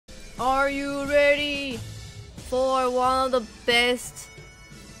Are you ready for one of the best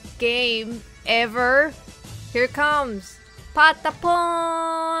game ever? Here comes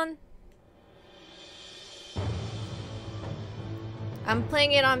Patapon! I'm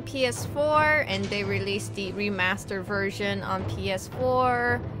playing it on PS4 and they released the remastered version on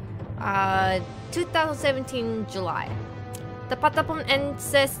PS4 2017 July. The Patapon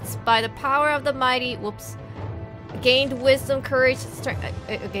insists by the power of the mighty gained wisdom, courage, strength.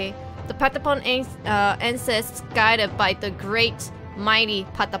 Okay. The Patapon insists guided by the great mighty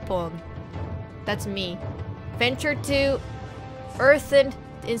Patapon. That's me. Venture to Earthen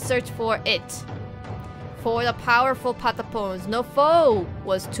in search for it. For the powerful Patapons, no foe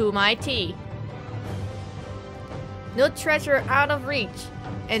was too mighty. No treasure out of reach,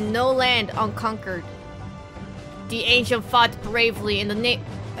 and no land unconquered. The ancient fought bravely in the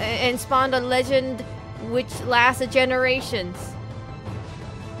and spawned a legend which lasted generations.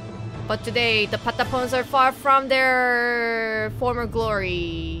 But today, the Patapons are far from their former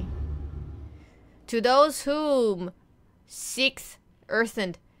glory. To those whom seeks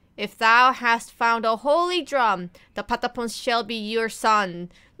Earthen, if thou hast found a holy drum, the Patapons shall be your son.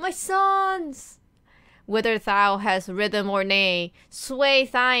 My sons! Whether thou hast rhythm or nay, sway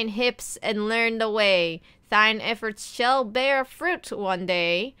thine hips and learn the way. Thine efforts shall bear fruit one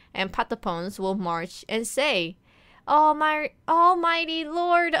day, and Patapons will march and say, Almighty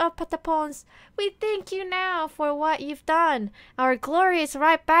Lord of Patapons, we thank you now for what you've done. Our glory is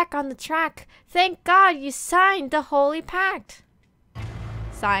right back on the track. Thank God you signed the holy pact.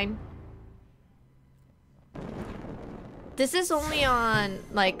 Sign. This is only on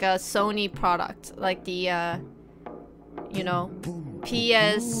like a Sony product, like the you know,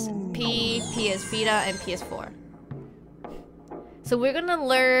 PSP, PS Vita, and PS4. So we're gonna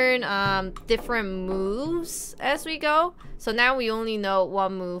learn different moves as we go. So now we only know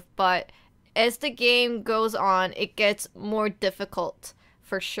one move, but as the game goes on, it gets more difficult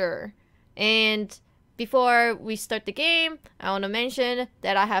for sure. And before we start the game, I want to mention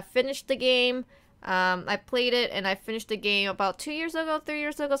that I have finished the game. I played it and I finished the game about 2 years ago, 3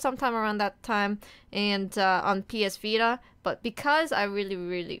 years ago, sometime around that time, and on PS Vita. But because I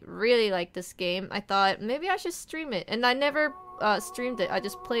really like this game, I thought maybe I should stream it. And I never streamed it. I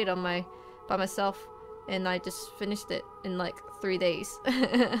just played on by myself, and I just finished it in like 3 days.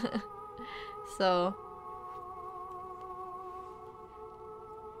 So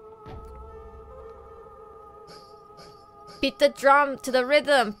beat the drum to the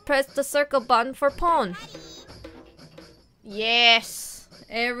rhythm. Press the circle button for pawn. Yes!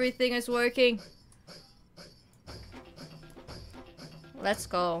 Everything is working. Let's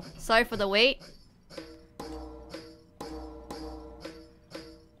go. Sorry for the wait.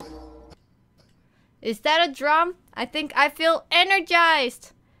 Is that a drum? I think I feel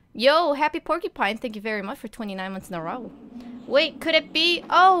energized. Yo, happy porcupine. Thank you very much for 29 months in a row. Wait, could it be?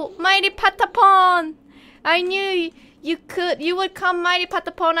 Oh, mighty Patapon! I knew you would come, mighty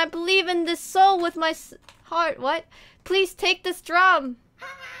Patapon. I believe in this soul with my heart. What? Please take this drum.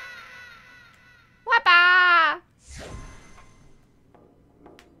 Wapa!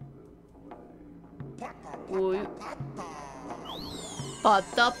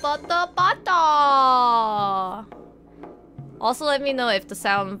 Pata pata pata. Also, let me know if the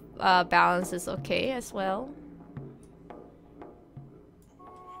sound balance is okay as well.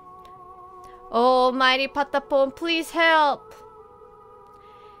 Oh, mighty Patapon, please help!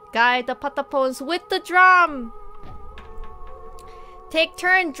 Guide the Patapons with the drum! Take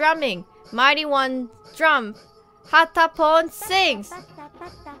turn drumming. Mighty one, drum. Patapon sings.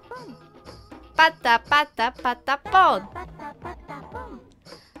 Pata pata patapon.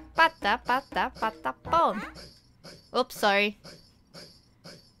 Pata pata patapon. Oops, sorry.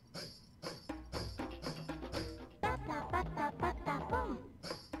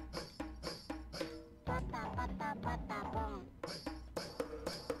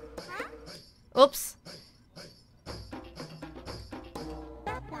 Oops.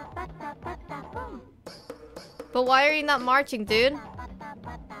 But why are you not marching, dude?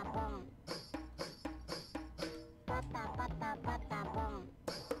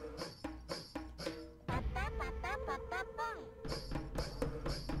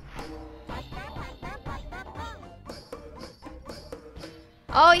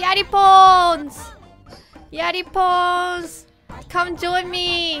 Oh, Yaripons! Yaripons! Come join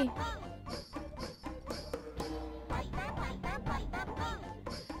me!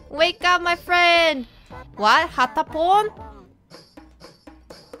 Wake up, my friend! What? Patapon?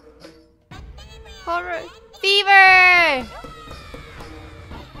 Horror! Fever!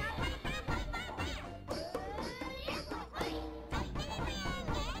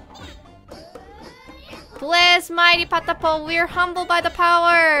 Bless mighty Patapon, we're humbled by the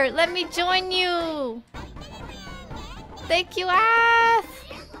power. Let me join you. Thank you, Ath.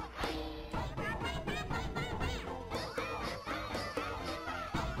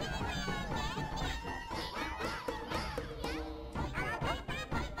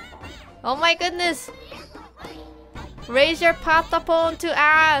 Oh my goodness. Raise your Patapon to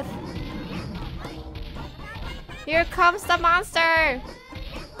Ath. Here comes the monster.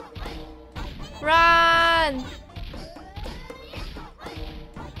 Run!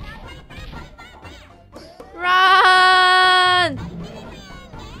 Run!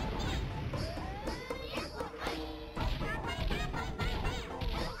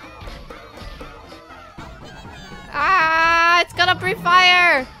 Ah! It's gonna breathe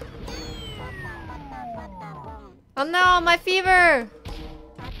fire! Oh no, my fever!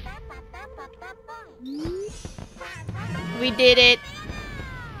 We did it!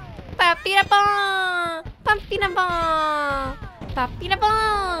 Papinabong! Papinabong!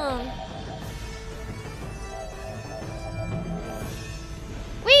 Papinabong!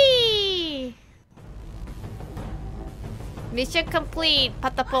 Whee! Mission complete.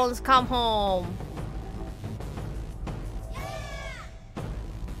 Patapons come home.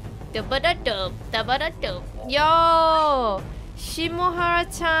 Dub-a-da-dub, dub-a-da-dub. Yo!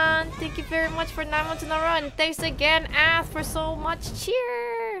 Shimohara-chan, thank you very much for 9 months in a row. And thanks again, Ath, for so much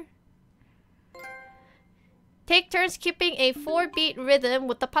cheer. Take turns keeping a 4-beat rhythm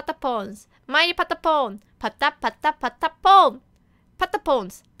with the Patapons. Mighty Patapon. Patapon.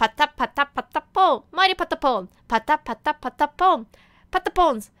 Patapons. Patapon. Mighty Patapon. Patapon.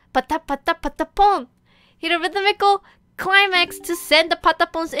 Patapons. Patapon. Hit a rhythmical climax to send the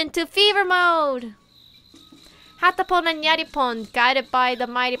Patapons into fever mode. Hatapon and Yaripon, guided by the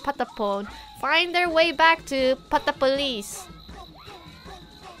mighty Patapon, find their way back to Patapolis.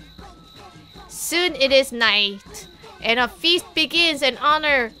 Soon it is night, and a feast begins in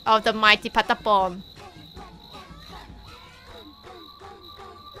honor of the mighty Patapon.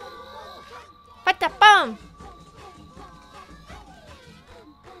 Patapon!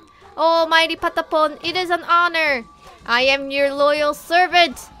 Oh, mighty Patapon, it is an honor. I am your loyal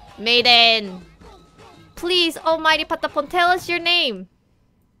servant, maiden. Please, almighty Patapon, tell us your name.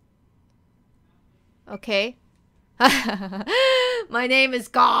 Okay. My name is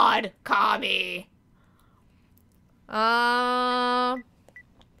God Kami.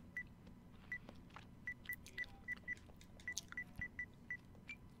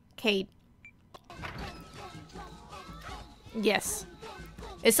 Kate. Yes.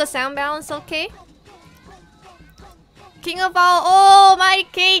 Is the sound balance okay? King of all, oh, mighty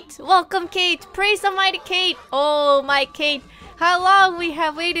Kate! Welcome, Kate! Praise the mighty Kate! Oh, my Kate! How long we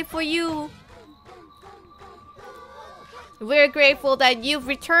have waited for you! We're grateful that you've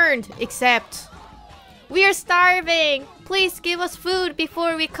returned, except... we're starving! Please give us food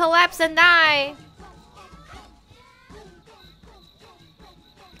before we collapse and die!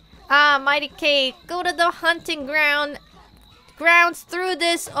 Ah, mighty Kate, go to the hunting grounds through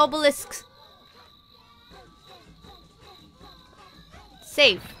this obelisk.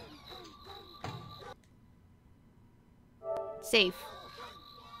 Safe. Safe.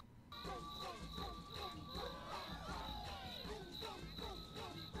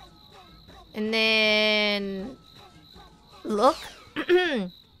 And then... look.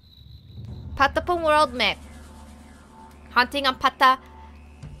 Patapon World Map. Hunting on Patata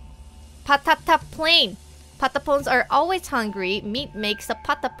Plain. Patapons are always hungry. Meat makes the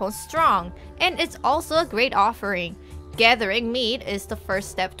Patapon strong. And it's also a great offering. Gathering meat is the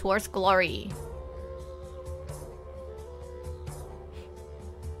first step towards glory.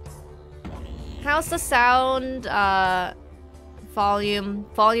 How's the sound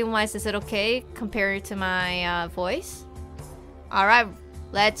volume-wise? Is it okay compared to my voice? Alright,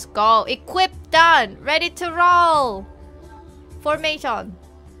 let's go. Equip done. Ready to roll. Formation.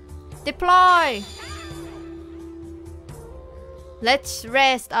 Deploy. Let's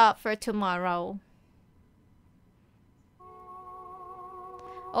rest up for tomorrow.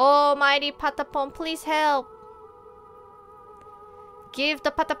 Oh, mighty Patapon, please help. Give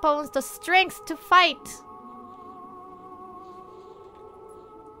the Patapons the strength to fight.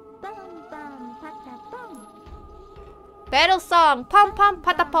 Battle song, Pom Pom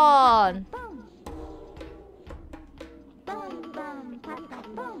Patapon.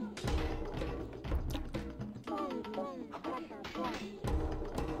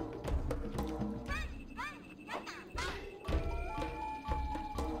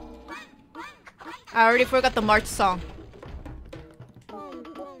 I already forgot the March song.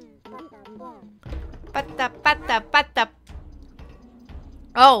 Pata pata pata.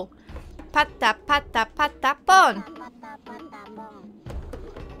 Oh, Patapon. Patapon.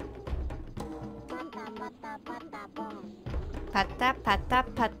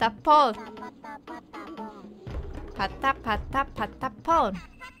 Patapon.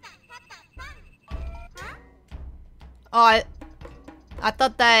 Oh, I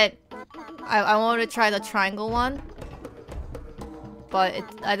thought that I wanted to try the triangle one, but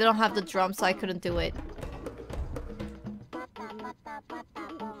I don't have the drum, so I couldn't do it.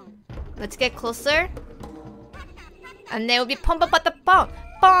 Let's get closer, and then it will be pom pom patapon,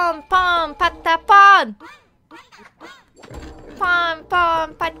 pom pom patapon, pom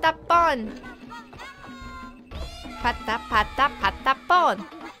pom patapon, patapon.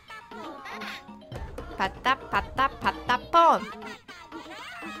 Patapon.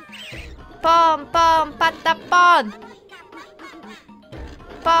 Pom pom patapon.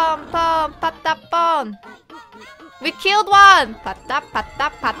 Pom pom patapon. We killed one. Patapon.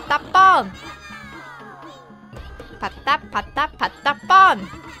 Patapon.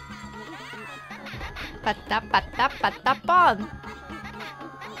 Patapon.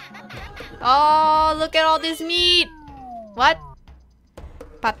 Oh, look at all this meat. What?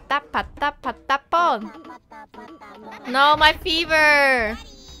 Patapon. No, my fever.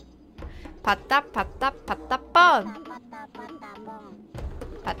 Patapon.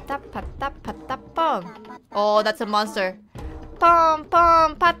 Patapon. Oh, that's a monster. Pom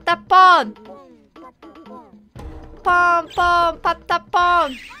pom patapon. Pom pom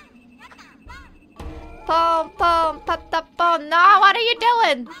patapon. Pom pom patapon. No, what are you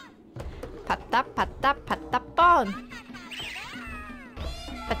doing? Patapon. Patapon.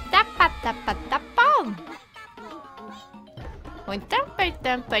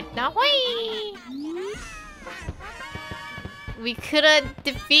 We couldn't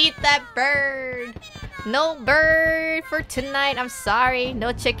defeat that bird. No bird for tonight. I'm sorry.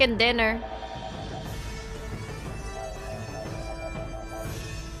 No chicken dinner.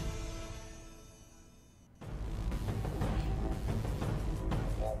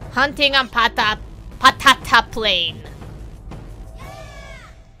 Hunting on Patata Plain.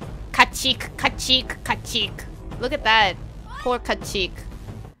 Kachik. Look at that. Poor Kachik.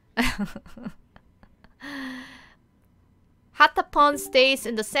 Patapon stays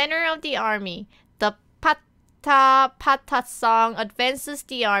in the center of the army. The Pata song advances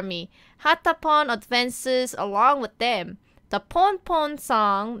the army. Patapon advances along with them. The Pon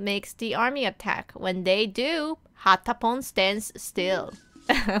song makes the army attack. When they do, Patapon stands still.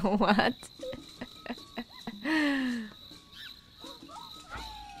 What?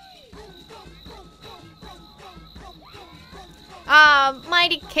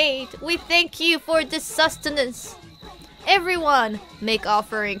 Mighty Kate, we thank you for this sustenance. Everyone, make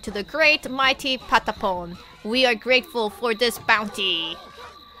offering to the great mighty Patapon. We are grateful for this bounty.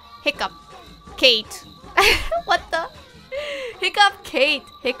 Hiccup, Kate. What the? Hiccup,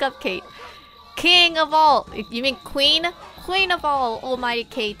 Kate. King of all. You mean queen? Queen of all, almighty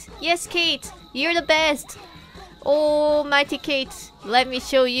Kate. Yes, Kate, you're the best. Almighty Kate, let me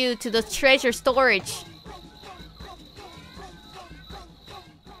show you to the treasure storage.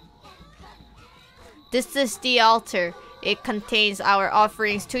 This is the altar. It contains our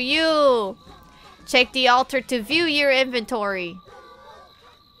offerings to you. Check the altar to view your inventory.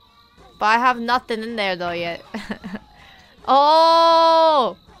 But I have nothing in there though yet.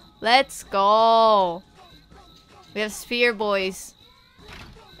 Oh! Let's go. We have spear boys.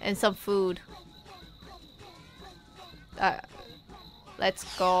 And some food. Let's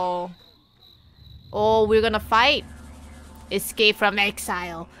go. Oh, we're gonna fight. Escape from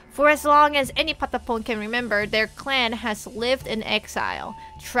exile. For as long as any Patapon can remember, their clan has lived in exile,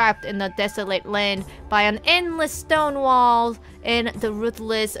 trapped in a desolate land by an endless stone wall and the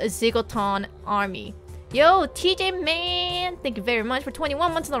ruthless Zigoton army. Yo, TJ man, thank you very much for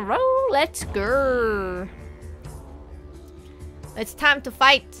 21 months in a row. Let's go. It's time to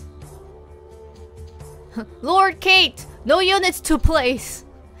fight. Lord Kate, no units to place.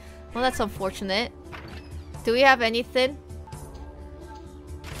 Well, that's unfortunate. Do we have anything?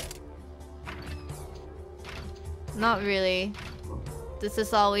 Not really. This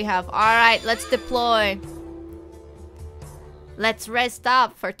is all we have. Alright, let's deploy. Let's rest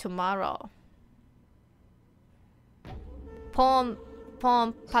up for tomorrow. Pom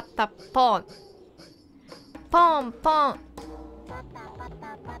patapon. Pom.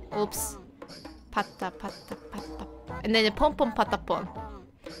 Oops. Pata. And then the pom patapon.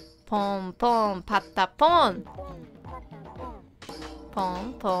 Pom patapon.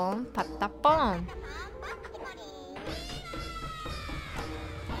 Pom patapon.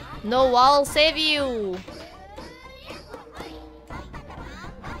 No wall save you.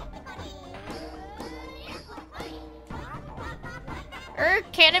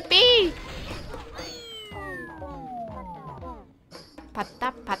 Can it be?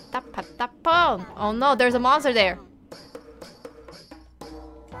 Patapon. Oh no, there's a monster there.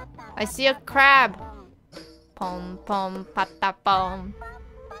 I see a crab. Pom pom patapon.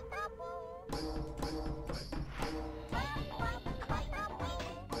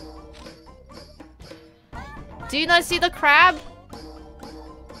 Do you not see the crab?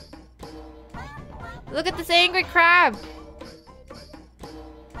 Look at this angry crab.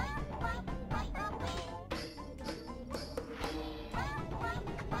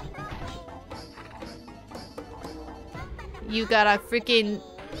 You got a freaking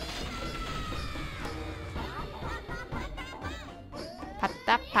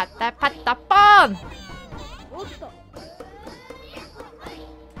patapon.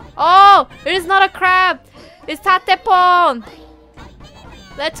 Oh, it is not a crab. It's Patapon.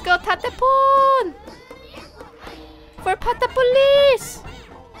 Let's go Patapon for Patapolice.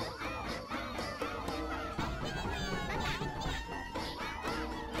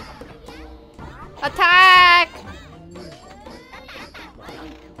 Attack!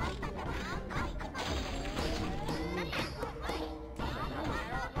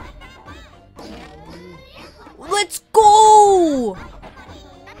 Let's go!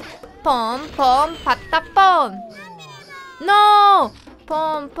 Pom pom patapon. No!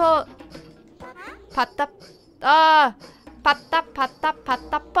 Pom pom patap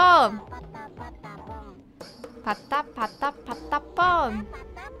patapon. Patapon.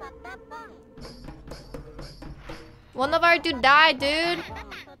 One of our dude died, dude.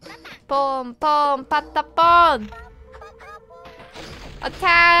 Pom pom patapon.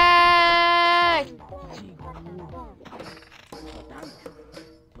 Attack!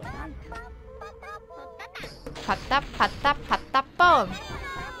 Patapon.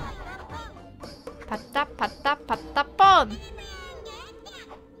 Patapon.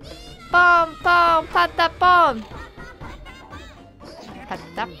 Pom pom patapon.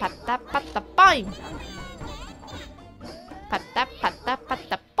 Patapon.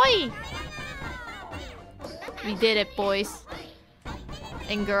 Patapon. We did it, boys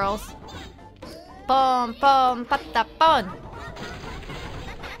and girls. Pom pom patapon.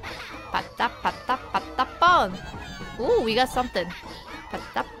 Patapon. Ooh, we got something.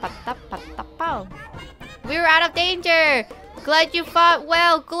 Patapon. We're out of danger. Glad you fought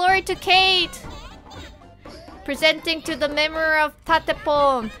well. Glory to Kate. Presenting to the memory of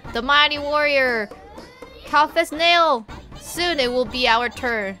Patapon, the mighty warrior. Tough as nail. Soon it will be our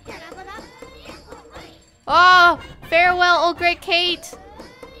turn. Oh, farewell, oh great Kate.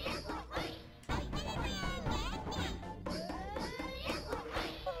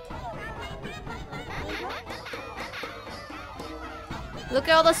 Look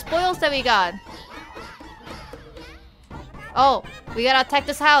at all the spoils that we got. Oh, we gotta attack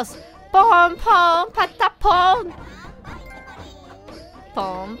this house. Pom pom patapon.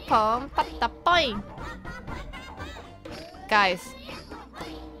 Pom pom patapon. Guys,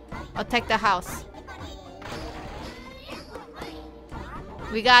 attack the house.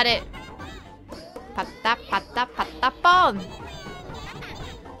 We got it. Patapon.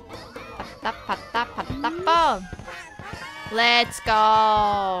 Patapon. Let's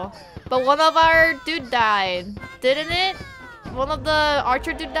go. But one of our dude died, didn't it? One of the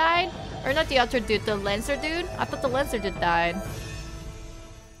archer dude died? Or not the archer dude, the lancer dude? I thought the lancer dude died.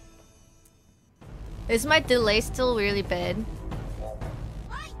 Is my delay still really bad?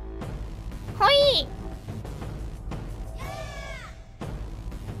 Hoi!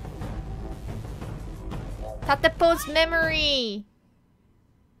 Patapon's memory!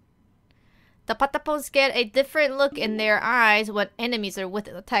 The Patapons get a different look in their eyes when enemies are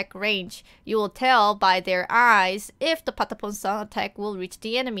within attack range. You will tell by their eyes if the Patapon's sun attack will reach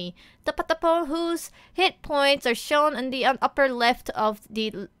the enemy. The Patapon whose hit points are shown in the upper left of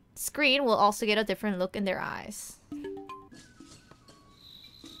the screen will also get a different look in their eyes.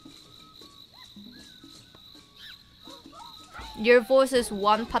 Your voice is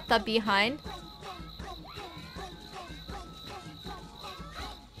one pata behind.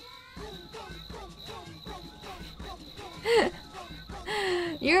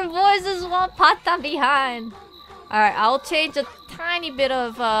 Your voice is one pata behind. Alright, I'll change a tiny bit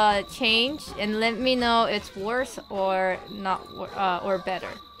of change and let me know it's worse or not or better.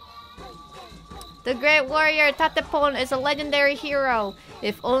 The great warrior Patapon is a legendary hero.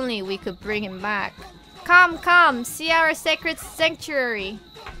 If only we could bring him back. Come, see our sacred sanctuary.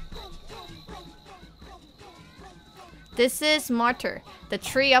 This is Martyr, the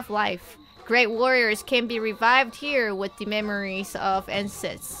tree of life. Great warriors can be revived here with the memories of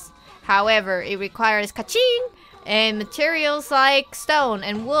ancestors. However, it requires kaching And materials like stone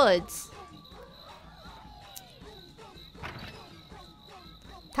and woods.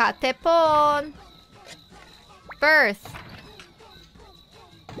 Patapon. Birth.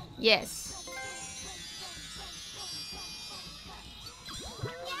 Yes.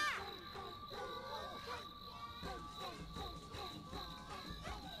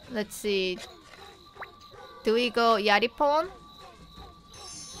 Let's see. Do we go Yaripon?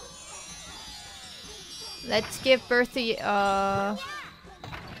 Let's give birth to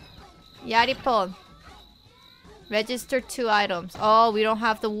Yaripon. Register 2 items. Oh, we don't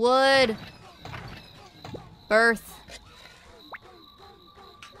have the wood. Birth.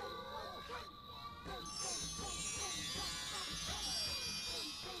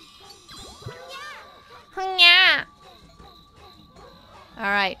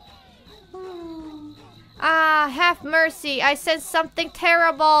 Alright. Ah, have mercy. I sense something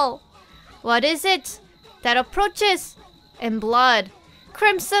terrible. What is it that approaches? And blood.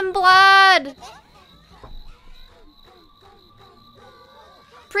 Crimson blood!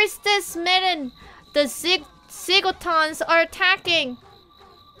 Priestess smitten. The Zigotons are attacking.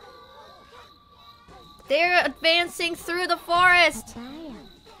 They're advancing through the forest.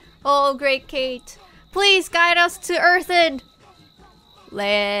 Oh, great Kate. Please guide us to Earthen.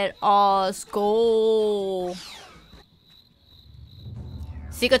 Let us go.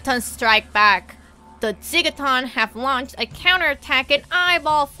 Zigotons strike back. The Zigoton have launched a counterattack in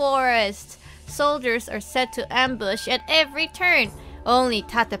Eyeball Forest. Soldiers are set to ambush at every turn. Only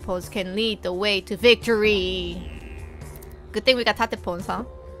Patapons can lead the way to victory. Good thing we got Patapons, huh?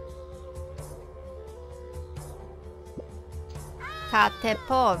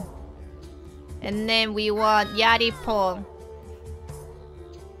 Patapon. And then we want Yaripon.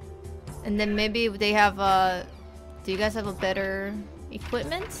 And then maybe they have do you guys have a better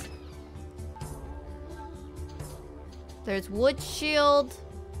equipment? There's wood shield,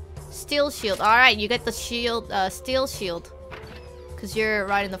 steel shield. Alright, you get the shield, steel shield. Cause you're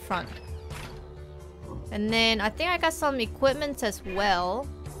right in the front. And then I think I got some equipment as well.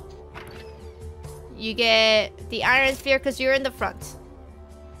 You get the iron sphere cause you're in the front.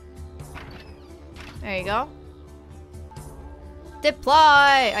 There you go. Deploy!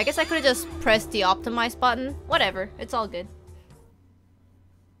 I guess I could've just pressed the optimize button. Whatever, it's all good.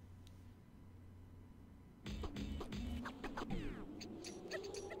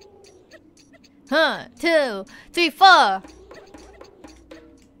 Huh, 2, 3, 4!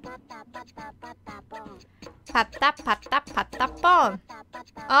 Patapon.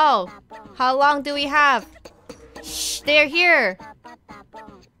 Oh, how long do we have? Shh, they're here!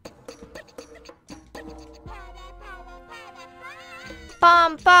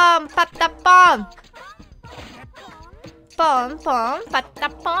 Pom pom patapon. Pom pom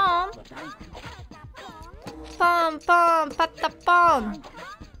patapon. Pom pom patapon.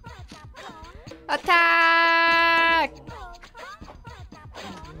 Attack!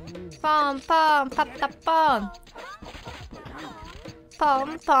 Pom pom patapon.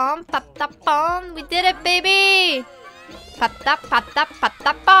 Pom pom patapon. We did it, baby!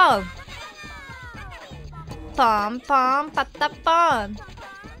 Patapon. Pom pom patapon.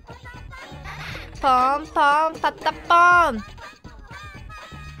 Pom pom patapon.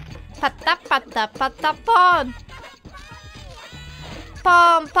 Patapon.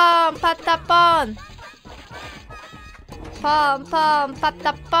 Pom pom patapon. Pom pom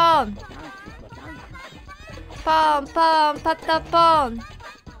patapon. Pom pom patapon.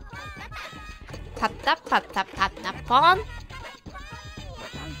 Patapon.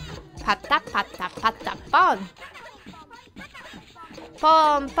 Patapon.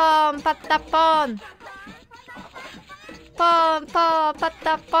 Pom pom patapon. Pom pom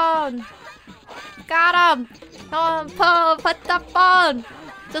patapon. Got him. Pom pom patapon.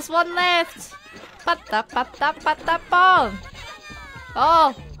 Just one left. Patapon.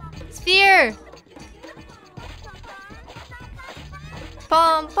 Oh, sphere.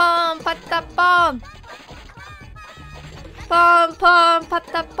 Pom pom patapon. Pom pom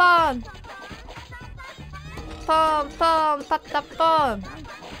patapon. Pom pom patapon.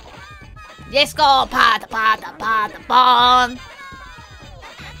 Let's go patapon.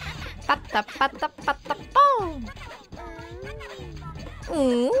 Patapon.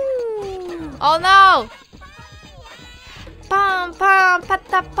 Ooh. Oh no! Pom pom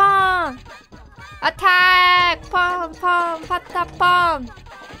patapon. Attack! Pom pom patapon.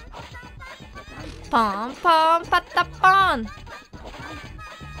 Pom pom patapon.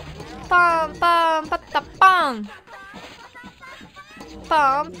 Pom pom patapon.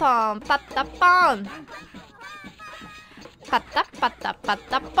 Pom pom patapon.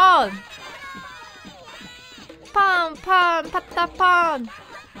 Patapon. Pom pom patapon.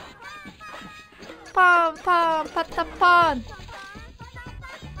 Pom pom patapon.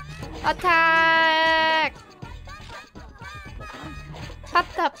 Attack!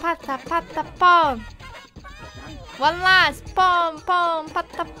 Patapon. One last. Pom pom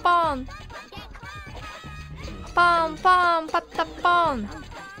patapon. Pom pom patapon.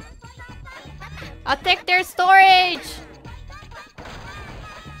 I'll take their storage.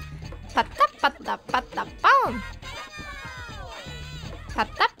 Patapon. Patapon.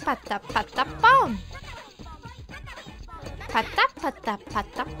 Patapon.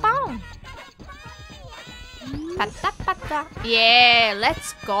 Patapata. Yeah,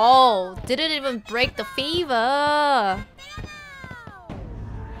 let's go. Didn't even break the fever.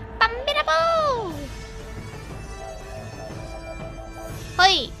 Bambidaboo.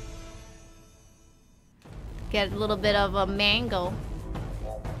 Hey. Get a little bit of a mango.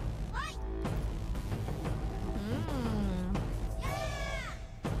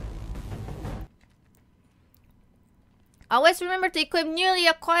 Always remember to equip newly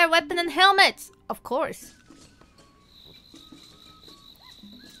acquired weapon and helmets. Of course.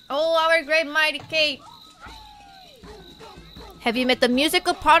 Oh, our great mighty Kate. Have you met the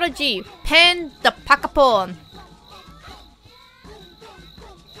musical prodigy, Pan the Patapon?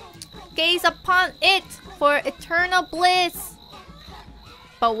 Gaze upon it for eternal bliss.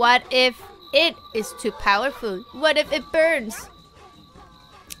 But what if it is too powerful? What if it burns?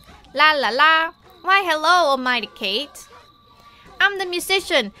 La la la. Why hello, almighty Kate. I'm the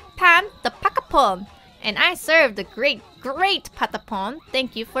musician, Pan the Patapon, and I serve the great Patapon.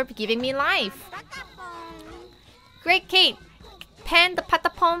 Thank you for giving me life. Great Kate, Pan the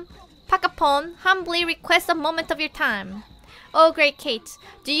Patapon humbly requests a moment of your time. Oh, great Kate,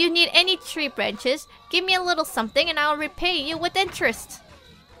 do you need any tree branches? Give me a little something and I'll repay you with interest.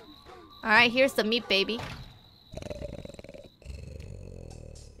 Alright, here's the meat, baby.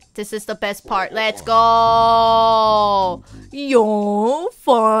 This is the best part. Let's go! Yo,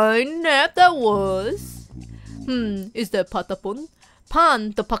 fine nap that was. Is that Patapon?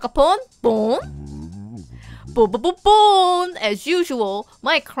 Pan the Patapon? Bon? Bon. As usual,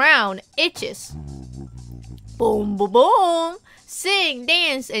 my crown itches. Boom, boom, boom. Sing,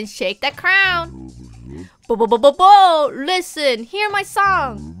 dance, and shake that crown. Boom. Listen, hear my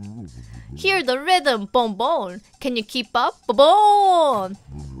song. Hear the rhythm, boom. Can you keep up? Boom.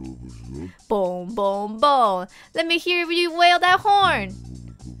 Boom. Let me hear you wail that horn.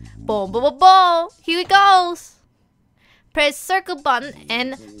 Boom. Here it goes. Press circle button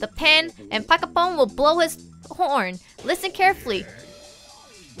and the Pan and Patapon will blow his horn. Listen carefully.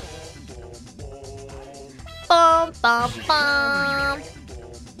 Bum. Bum. Bum.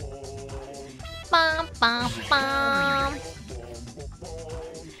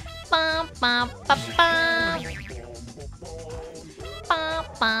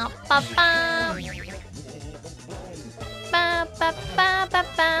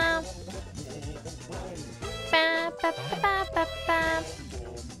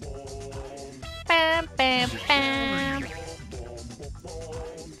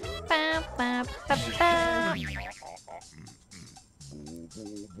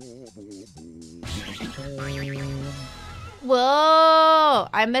 Whoa!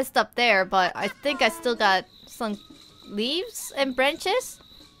 I messed up there, but I think I still got some leaves and branches.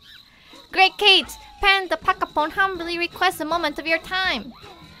 Great Kate! Pan the Patapon humbly requests a moment of your time.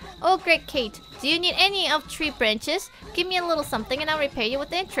 Oh, great Kate, do you need any of tree branches? Give me a little something and I'll repay you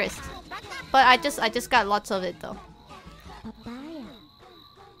with interest. But I just got lots of it though.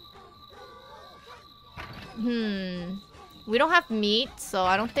 We don't have meat, so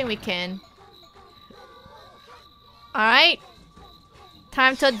I don't think we can. Alright.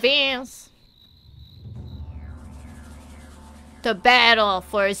 Time to advance. The battle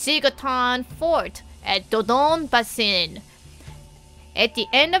for Zigoton Fort at Dodon Basin. At the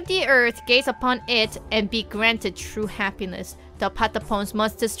end of the earth, gaze upon it and be granted true happiness. The Patapons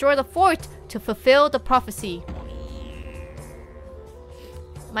must destroy the fort to fulfill the prophecy.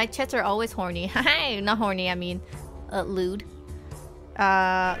 My chats are always horny. Haha, not horny, I mean lewd.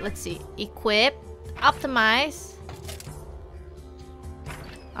 Let's see. Equip. Optimize.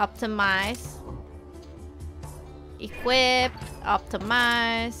 Equip.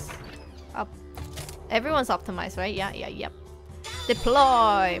 Optimize. Everyone's optimized, right? Yep.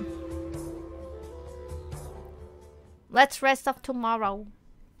 Deploy. Let's rest up tomorrow.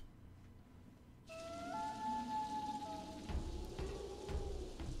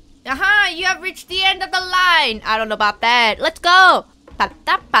 Aha! You have reached the end of the line! I don't know about that. Let's go!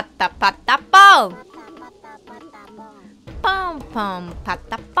 Patapon! Pom pom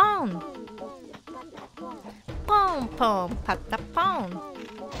patapon! Pom pom patapon.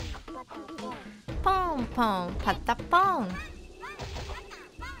 Pom pom patapon.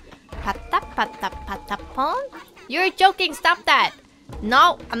 Patapon? You're joking, stop that!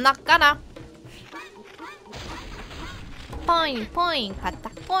 No, I'm not gonna. Poing, poing,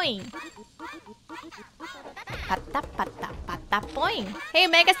 patapoing. Patapoing. Hey,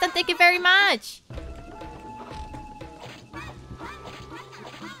 Megaston, thank you very much.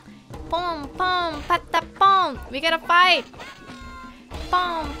 Pom, pom, patapon. We gotta fight.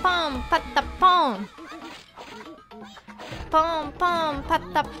 Pom, pom, patapon. Pom, pom,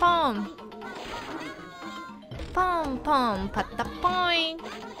 patapon. Pom, pom, patapoing.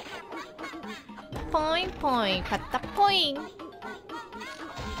 Poing, poing, patapoing.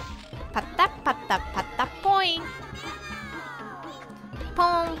 Patapoing.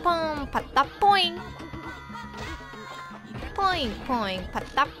 Pom, pom, patapoing. Poing, poing,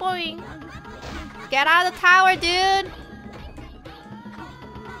 patapoing. Get out of the tower, dude.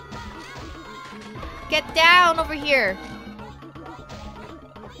 Get down over here.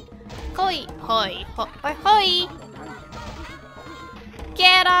 Hoi, hoi, hoi, hoi.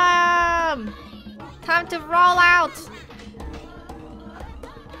 Get him! Time to roll out.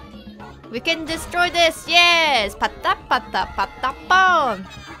 We can destroy this. Yes. Patapon.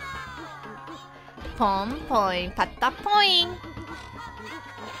 Pom, poing, patapoing.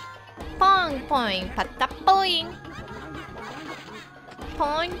 Pong, poing, patapoing.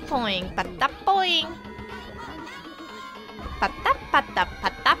 Poing, poing, patapoing.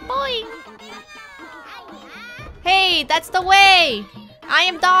 Patapoing. Hey, that's the way. I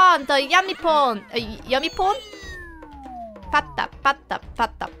am Dawn, the yummy pon. Yummy pon? Patapon.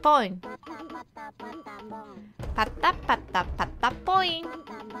 Patapoing.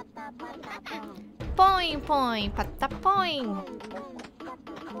 Poing, poing, patapoing.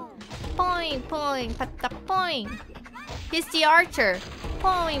 Poing, poing, patapoing. He's the archer.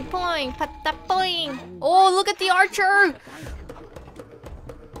 Poing, poing, patapoing. Oh, look at the archer.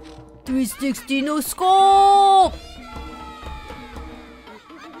 360 no scope.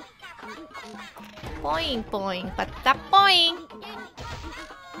 Poing, poing, patapoing.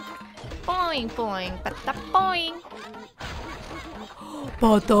 Poing, poing, patapoing.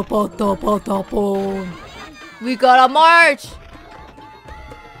 Patapon. We gotta march.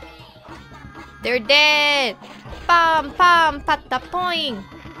 They're dead. Pam, pam, patapoing.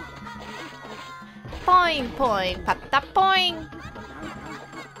 Poing, poing, patapoing.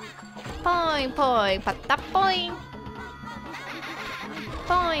 Poing, poing, patapoing.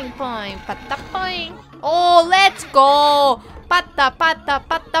 Poing, poing, patapoing. Oh, let's go.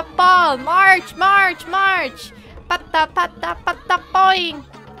 Patapon. March, march, march. Patapoing.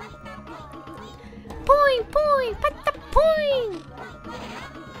 Poing, poing, patapoing.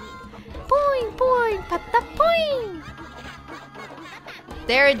 Poing, poing, patapoing.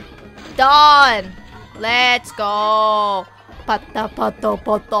 They're done. Let's go. Patapon.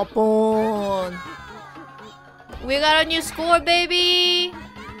 We got a new score, baby.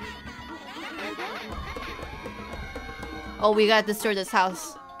 Oh, we gotta destroy this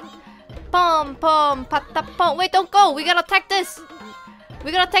house. Pom, pom, patapon. Wait, don't go. We gotta attack this.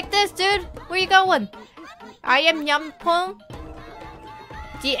 We gotta attack this, dude. Where you going? I am Yampong,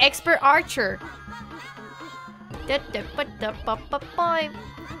 the expert archer.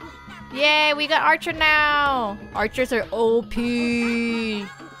 Yeah, we got archer now. Archers are OP.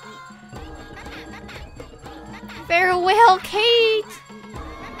 Farewell, Kate.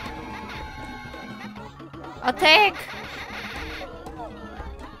 Attack.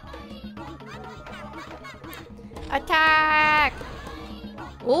 Attack.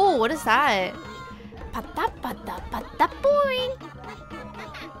 Oh, what is that? Patapoing.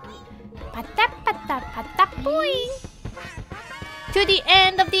 Patapoing. To the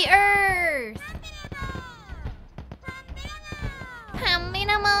end of the earth.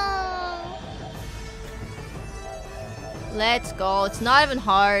 Let's go. It's not even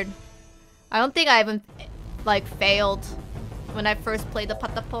hard. I don't think I even like failed when I first played the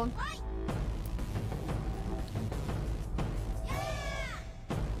Patapon.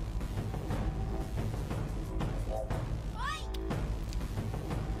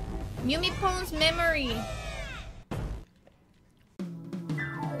 Yumipon's memory.